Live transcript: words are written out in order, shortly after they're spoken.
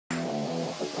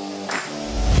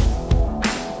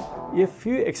If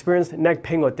you experience neck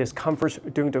pain or discomfort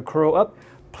during the curl up,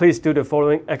 please do the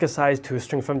following exercise to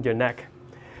strengthen your neck.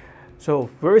 So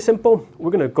very simple,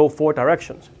 we're going to go 4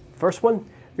 directions. First one,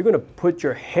 you're going to put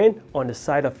your hand on the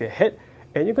side of your head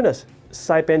and you're going to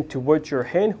side bend towards your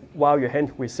hand while your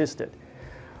hand resists it.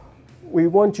 We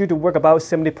want you to work about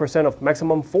 70% of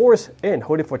maximum force and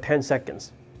hold it for 10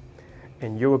 seconds.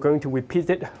 And you are going to repeat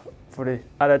it for the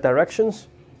other directions.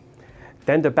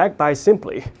 Then the back by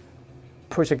simply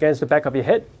push against the back of your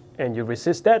head and you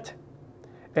resist that.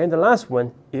 And the last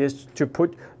one is to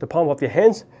put the palm of your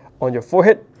hands on your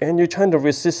forehead and you're trying to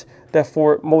resist that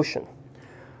forward motion.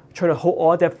 Try to hold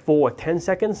all that for 10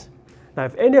 seconds. Now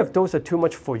if any of those are too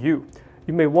much for you,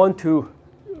 you may want to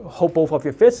hold both of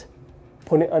your fists,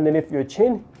 put it underneath your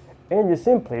chin, and you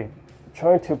simply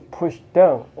try to push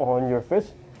down on your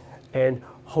fist and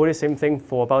hold the same thing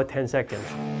for about 10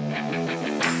 seconds.